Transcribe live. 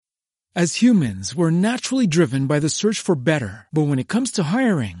As humans, we're naturally driven by the search for better. But when it comes to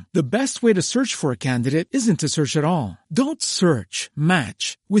hiring, the best way to search for a candidate isn't to search at all. Don't search,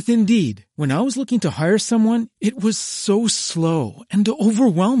 match with Indeed. When I was looking to hire someone, it was so slow and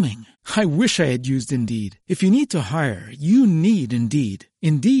overwhelming. I wish I had used Indeed. If you need to hire, you need Indeed.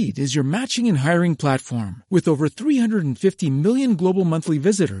 Indeed is your matching and hiring platform with over 350 million global monthly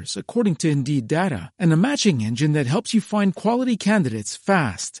visitors, according to Indeed data, and a matching engine that helps you find quality candidates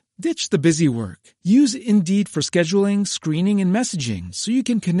fast. Ditch the busy work. Use Indeed for scheduling, screening, and messaging so you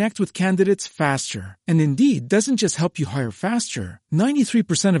can connect with candidates faster. And Indeed doesn't just help you hire faster.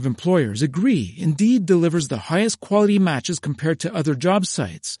 93% of employers agree Indeed delivers the highest quality matches compared to other job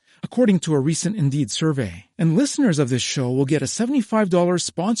sites, according to a recent Indeed survey. And listeners of this show will get a $75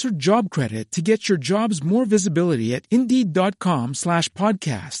 sponsored job credit to get your jobs more visibility at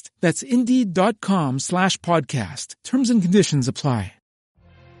Indeed.com/podcast. That's Indeed.com/podcast. Terms and conditions apply.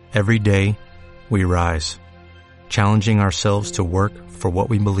 Every day, we rise, challenging ourselves to work for what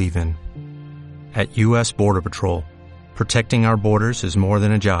we believe in. At U.S. Border Patrol, protecting our borders is more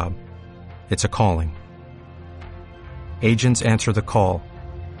than a job. It's a calling. Agents answer the call,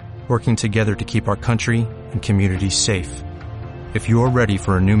 working together to keep our country and communities safe. If you're ready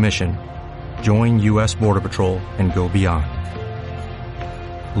for a new mission, join U.S. Border Patrol and go beyond.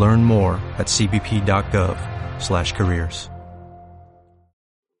 Learn more at cbp.gov/careers.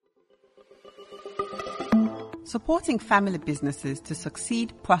 Supporting family businesses to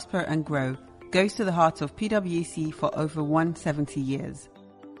succeed, prosper and grow goes to the heart of PwC for over 170 years.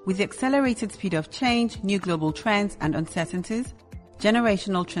 With the accelerated speed of change, new global trends and uncertainties,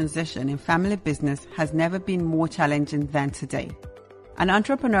 generational transition in family business has never been more challenging than today. An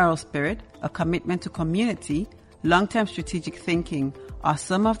entrepreneurial spirit, a commitment to community, long-term strategic thinking are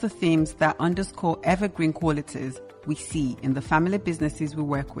some of the themes that underscore evergreen qualities we see in the family businesses we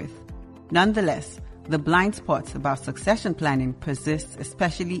work with. Nonetheless, the blind spots about succession planning persist,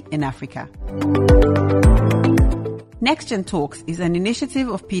 especially in Africa. NextGen Talks is an initiative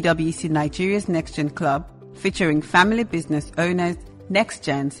of PwC Nigeria's NextGen Club, featuring family business owners,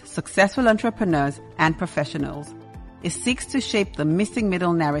 NextGens, successful entrepreneurs, and professionals. It seeks to shape the missing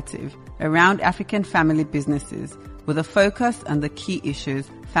middle narrative around African family businesses with a focus on the key issues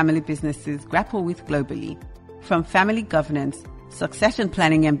family businesses grapple with globally, from family governance, succession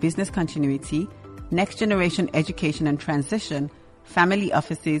planning and business continuity, next generation education and transition, family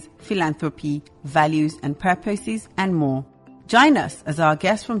offices, philanthropy, values and purposes, and more. Join us as our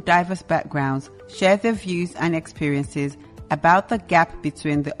guests from diverse backgrounds share their views and experiences about the gap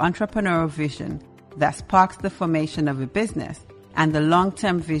between the entrepreneurial vision that sparks the formation of a business and the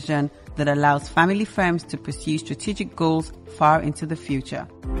long-term vision that allows family firms to pursue strategic goals far into the future.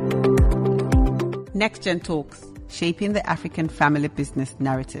 NextGen Talks, shaping the African family business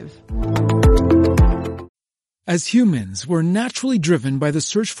narrative. As humans, we're naturally driven by the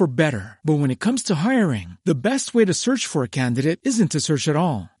search for better. But when it comes to hiring, the best way to search for a candidate isn't to search at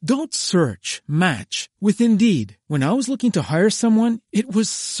all. Don't search, match with Indeed. When I was looking to hire someone, it was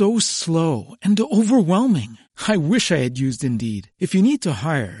so slow and overwhelming. I wish I had used Indeed. If you need to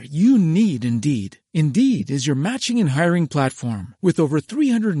hire, you need Indeed. Indeed is your matching and hiring platform with over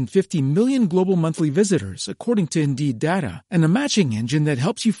 350 million global monthly visitors, according to Indeed data, and a matching engine that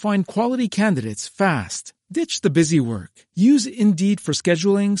helps you find quality candidates fast. Ditch the busy work. Use Indeed for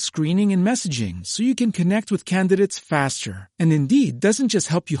scheduling, screening, and messaging so you can connect with candidates faster. And Indeed doesn't just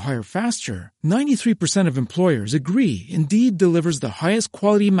help you hire faster. 93% of employers agree Indeed delivers the highest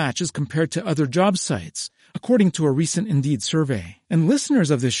quality matches compared to other job sites, according to a recent Indeed survey. And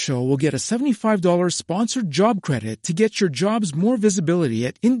listeners of this show will get a $75 sponsored job credit to get your jobs more visibility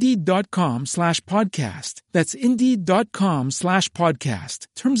at Indeed.com/podcast. That's Indeed.com/podcast.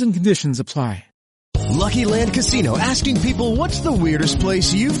 Terms and conditions apply. Lucky Land Casino, asking people, what's the weirdest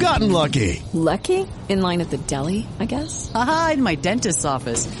place you've gotten lucky? Lucky? In line at the deli, I guess? Aha, in my dentist's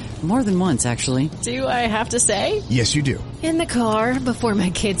office. More than once, actually. Do I have to say? Yes, you do. In the car before my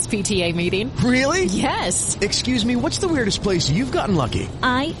kids' PTA meeting. Really? Yes. Excuse me, what's the weirdest place you've gotten lucky?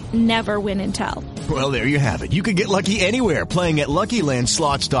 I never win and tell. Well, there you have it. You can get lucky anywhere, playing at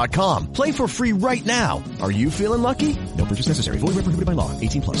LuckyLandSlots.com. Play for free right now. Are you feeling lucky? No purchase necessary. Void where prohibited by law.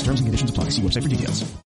 18+. Terms and conditions apply. See website for details.